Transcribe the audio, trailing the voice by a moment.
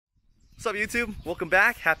What's up, YouTube? Welcome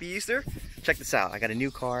back. Happy Easter. Check this out. I got a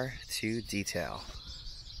new car to detail.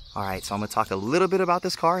 Alright, so I'm going to talk a little bit about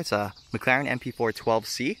this car. It's a McLaren MP4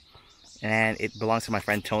 12C, and it belongs to my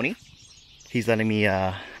friend Tony. He's letting me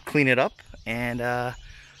clean it up and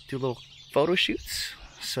do little photo shoots.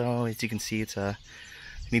 So as you can see, it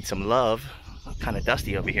needs some love. Kind of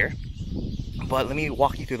dusty over here. But let me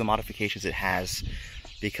walk you through the modifications it has,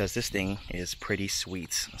 because this thing is pretty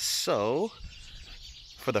sweet. So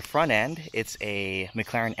for the front end, it's a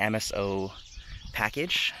McLaren MSO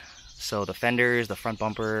package. So the fenders, the front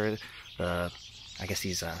bumper, I guess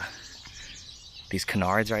these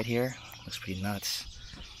canards right here, looks pretty nuts.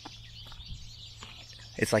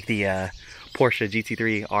 It's like the Porsche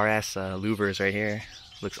GT3 RS louvers right here.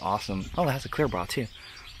 Looks awesome. Oh, it has a clear bra too.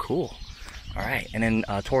 Cool. All right, and then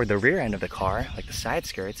toward the rear end of the car, like the side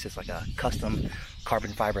skirts, it's like a custom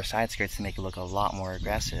carbon fiber side skirts to make it look a lot more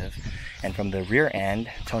aggressive. And from the rear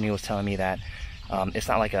end, Tony was telling me that it's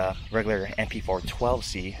not like a regular MP4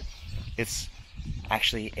 12C. It's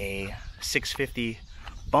actually a 650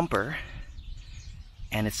 bumper,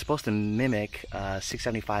 and it's supposed to mimic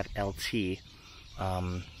 675 LT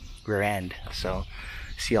rear end. So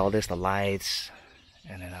see all this, the lights,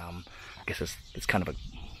 and then I guess it's kind of a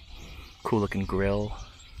cool looking grill.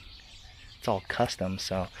 It's all custom,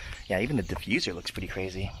 so yeah, even the diffuser looks pretty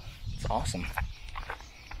crazy. It's awesome.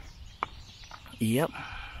 Yep.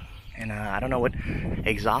 And I don't know what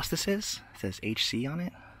exhaust this is. It says HC on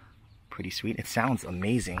it. Pretty sweet. It sounds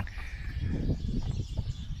amazing.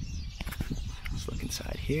 Let's look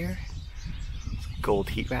inside here. Gold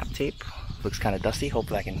heat wrap tape. Looks kind of dusty.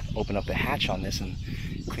 Hopefully I can open up the hatch on this and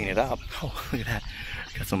clean it up. Oh, look at that.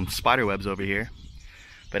 Got some spider webs over here.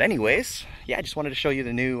 But anyways, yeah, I just wanted to show you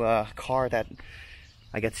the new car that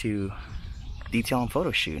I get to detail and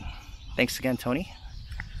photo shoot. Thanks again, Tony.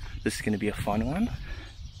 This is going to be a fun one.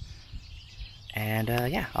 And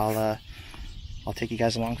yeah, I'll take you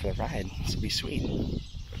guys along for the ride. This will be sweet.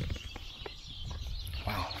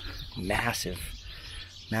 Wow, massive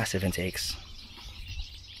intakes.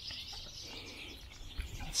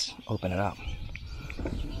 Let's open it up.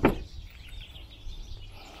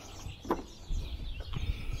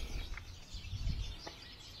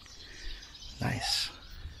 Nice.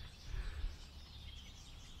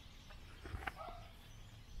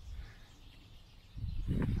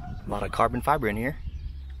 A lot of carbon fiber in here.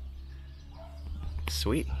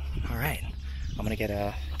 Sweet. All right. I'm gonna get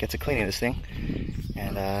to cleaning this thing,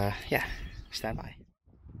 and yeah, stand by.